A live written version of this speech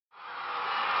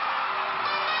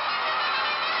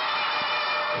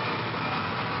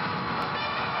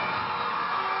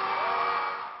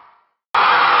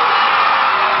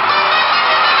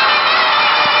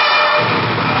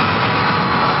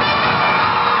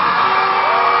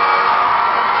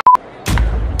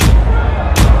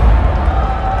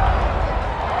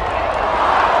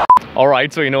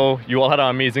right, so you all had an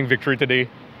amazing victory today.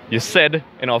 You said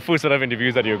in our first set of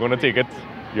interviews that you're going to take it.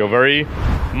 You're very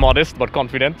modest but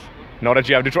confident. Now that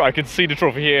you have the trophy, I can see the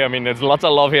trophy here. I mean, there's lots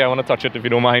of love here. I want to touch it if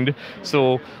you don't mind.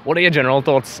 So, what are your general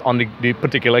thoughts on the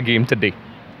particular game today?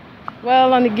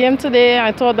 Well, on the game today,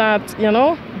 I thought that,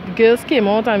 the girls came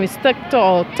out and we stuck to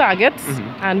our targets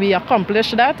and we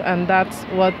accomplished that, and that's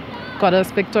what got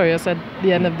us victorious at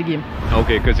the end of the game.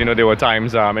 Okay, because there were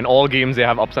times in all games they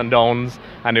have ups and downs,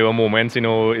 and there were moments,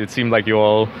 it seemed like you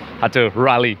all had to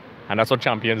rally, and that's what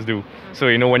champions do. So,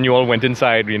 when you all went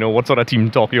inside, what sort of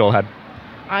team talk you all had?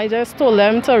 I just told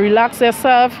them to relax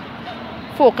yourself,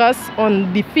 focus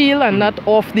on the field and not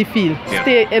off the field. Yeah.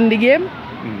 Stay in the game,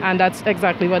 and that's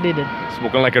exactly what they did.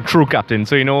 Spoken like a true captain.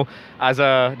 So,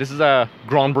 this is a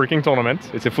groundbreaking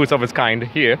tournament. It's the first of its kind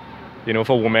here,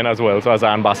 for women as well. So as an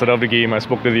ambassador of the game, I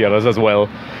spoke to the others as well.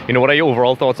 What are your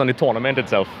overall thoughts on the tournament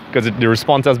itself? Because the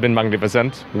response has been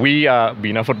magnificent. We,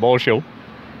 being a football show,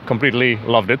 completely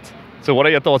loved it. So what are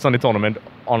your thoughts on the tournament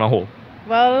on a whole?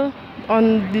 Well,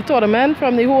 on the tournament,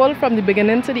 from the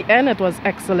beginning to the end, it was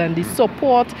excellent. The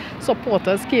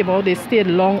supporters came out, they stayed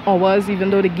long hours, even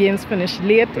though the games finished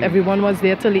late. Everyone was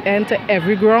there till the end, to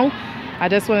every ground. I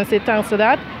just want to say thanks to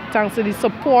that. Thanks to the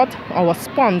support, our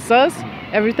sponsors.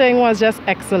 Everything was just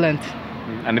excellent.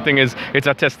 And the thing is, it's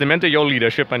a testament to your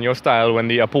leadership and your style when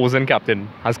the opposing captain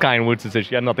has kind words to say.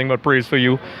 She had nothing but praise for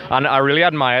you. And I really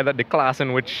admire that the class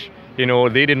in which, they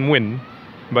didn't win,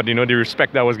 but the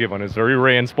respect that was given is very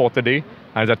rare in sport today,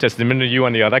 and it's a testament to you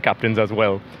and the other captains as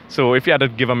well. So if you had to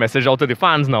give a message out to the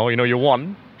fans now, you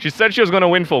won. She said she was going to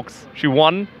win, folks. She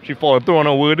won. She followed through on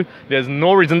her word. There's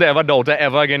no reason to ever doubt her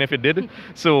ever again if it did.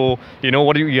 So,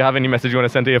 what do you have any message you want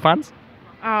to send to your fans?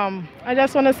 I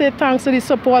just want to say thanks to the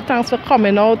support. Thanks for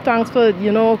coming out. Thanks for,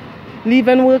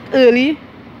 leaving work early,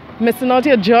 missing out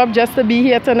your job just to be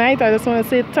here tonight. I just want to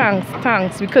say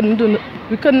thanks. We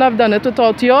couldn't have done it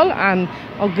without you all, and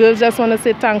our girls just want to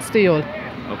say thanks to you all.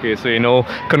 Okay, so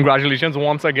congratulations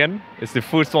once again. It's the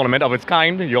first tournament of its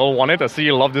kind. You all won it. I see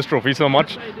you love this trophy so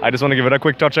much. I just want to give it a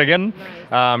quick touch again.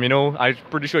 I'm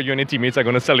pretty sure you and your teammates are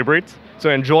going to celebrate. So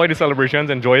enjoy the celebrations,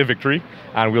 enjoy your victory,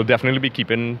 and we'll definitely be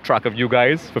keeping track of you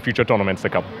guys for future tournaments to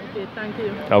come. Okay, thank you.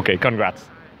 Okay, congrats.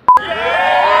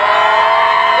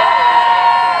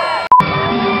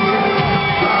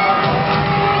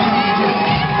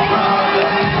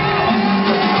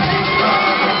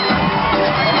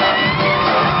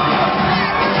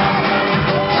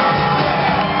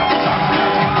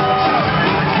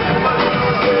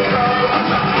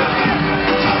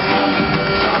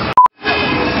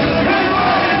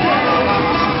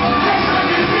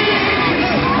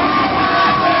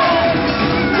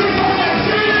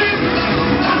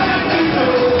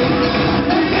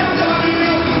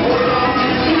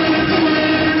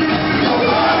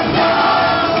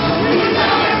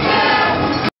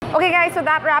 So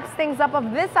that wraps things up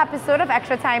of this episode of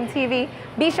Extra Time TV.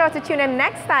 Be sure to tune in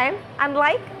next time and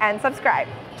like and subscribe.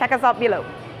 Check us out below.